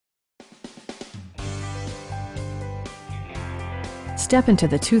Step into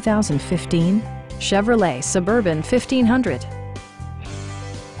the 2015 Chevrolet Suburban 1500.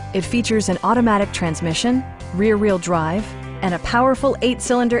 It features an automatic transmission, rear-wheel drive, and a powerful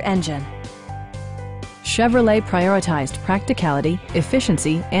 8-cylinder engine. Chevrolet prioritized practicality,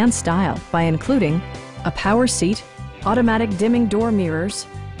 efficiency, and style by including a power seat, automatic dimming door mirrors,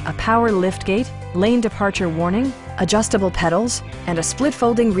 a power liftgate, lane departure warning, adjustable pedals, and a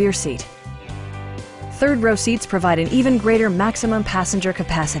split-folding rear seat. Third-row seats provide an even greater maximum passenger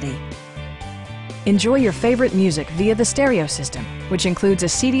capacity. Enjoy your favorite music via the stereo system, which includes a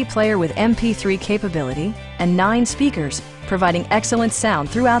CD player with MP3 capability and 9 speakers, providing excellent sound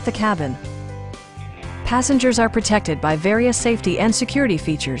throughout the cabin. Passengers are protected by various safety and security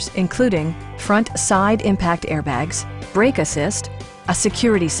features, including front side impact airbags, brake assist, a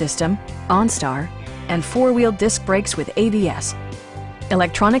security system, OnStar, and 4-wheel disc brakes with ABS.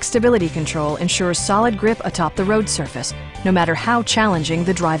 Electronic stability control ensures solid grip atop the road surface, no matter how challenging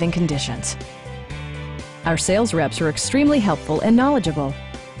the driving conditions. Our sales reps are extremely helpful and knowledgeable.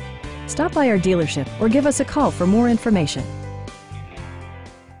 Stop by our dealership or give us a call for more information.